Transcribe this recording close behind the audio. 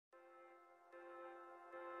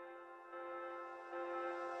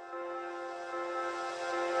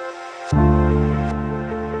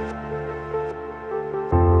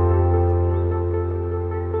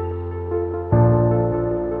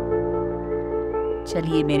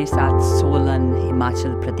चलिए मेरे साथ सोलन,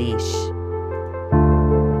 हिमाचल प्रदेश।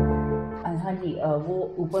 हाँ जी, वो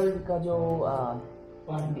ऊपर का जो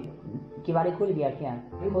किवाड़ी खोल दिया क्या?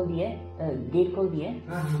 खोल दिए, गेट खोल दिए।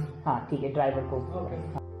 हाँ ठीक है, ड्राइवर को।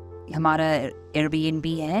 हमारा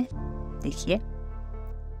एयरबीएनबी है, देखिए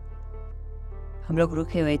हम लोग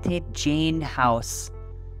रुके हुए थे जैन हाउस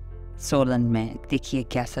सोलन में। देखिए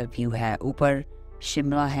कैसा व्यू है, ऊपर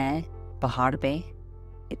शिमला है पहाड़ पे,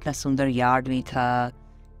 इतना सुंदर यार्ड भी था,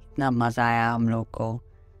 इतना मज़ा आया हम लोग को।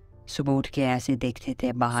 सुबह उठ के ऐसे देखते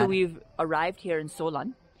थे बाहर। So we've arrived here in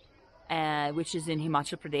Solan, which is in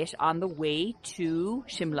Himachal Pradesh, on the way to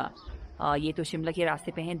Shimla. ये तो शिमला के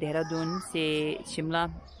रास्ते पे हैं, देहरादून से शिमला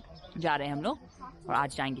जा रहे हैं हम लोग और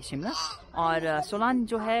आज जाएंगे शिमला। और सोलान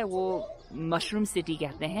जो है वो मशरूम सिटी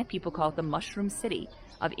कहते हैं, people call it the mushroom city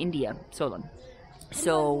of India, Solan.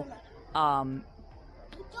 So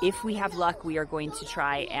if we have luck, we are going to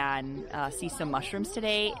try and see some mushrooms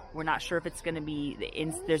today. We're not sure if it's going to be,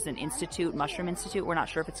 there's an institute, mushroom institute, we're not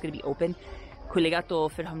sure if it's going to be open. खुलेगा तो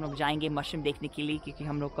फिर हम लोग जाएंगे mushroom देखने के लिए, क्योंकि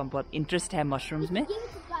हम लोग का बहुत इंटरेस्ट है मशरूम्स में।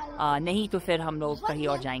 नहीं तो फिर हम लोग कहीं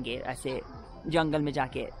और जाएंगे, ऐसे जंगल में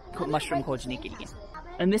जाके मशरूम खोजने के लिए।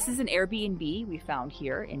 And this is an Airbnb we found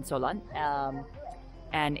here in Solan,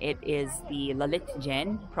 and it is the Lalit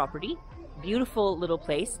Jain property. Beautiful little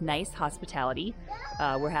place, nice hospitality.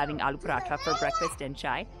 We're having aloo paratha for breakfast and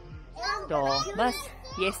chai. तो बस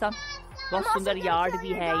ये सब, बहुत सुंदर yard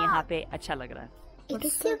भी है यहाँ पे, अच्छा लग रहा है।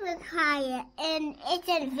 It's super quiet and it's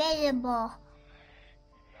invisible.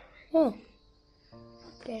 Oh.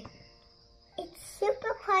 Okay. It's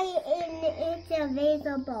super quiet and it's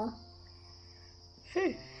invisible.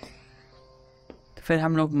 तो फिर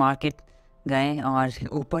हम लोग मार्केट गए और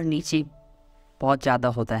ऊपर नीचे बहुत ज़्यादा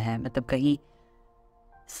होता है, मतलब कहीं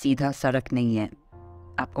सीधा सड़क नहीं है,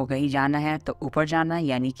 आपको कहीं जाना है तो ऊपर जाना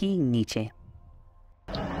यानी कि नीचे।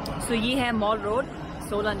 So ये है मॉल रोड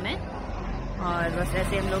सोलन में, और बस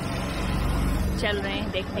ऐसे हम लोग चल रहे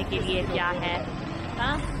हैं देखने के लिए क्या है।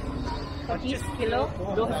 25 किलो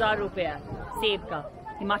 2000 रुपया सेब का,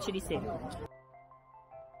 हिमाचली सेब।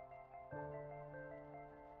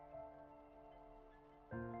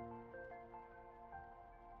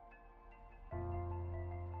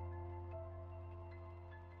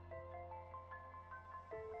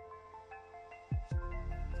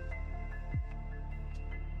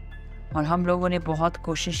 और हम लोगों ने बहुत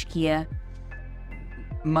कोशिश किया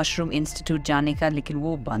मशरूम इंस्टीट्यूट जाने का, लेकिन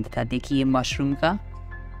वो बंद था। देखिए मशरूम का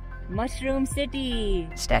मशरूम सिटी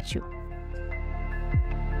स्टैचू।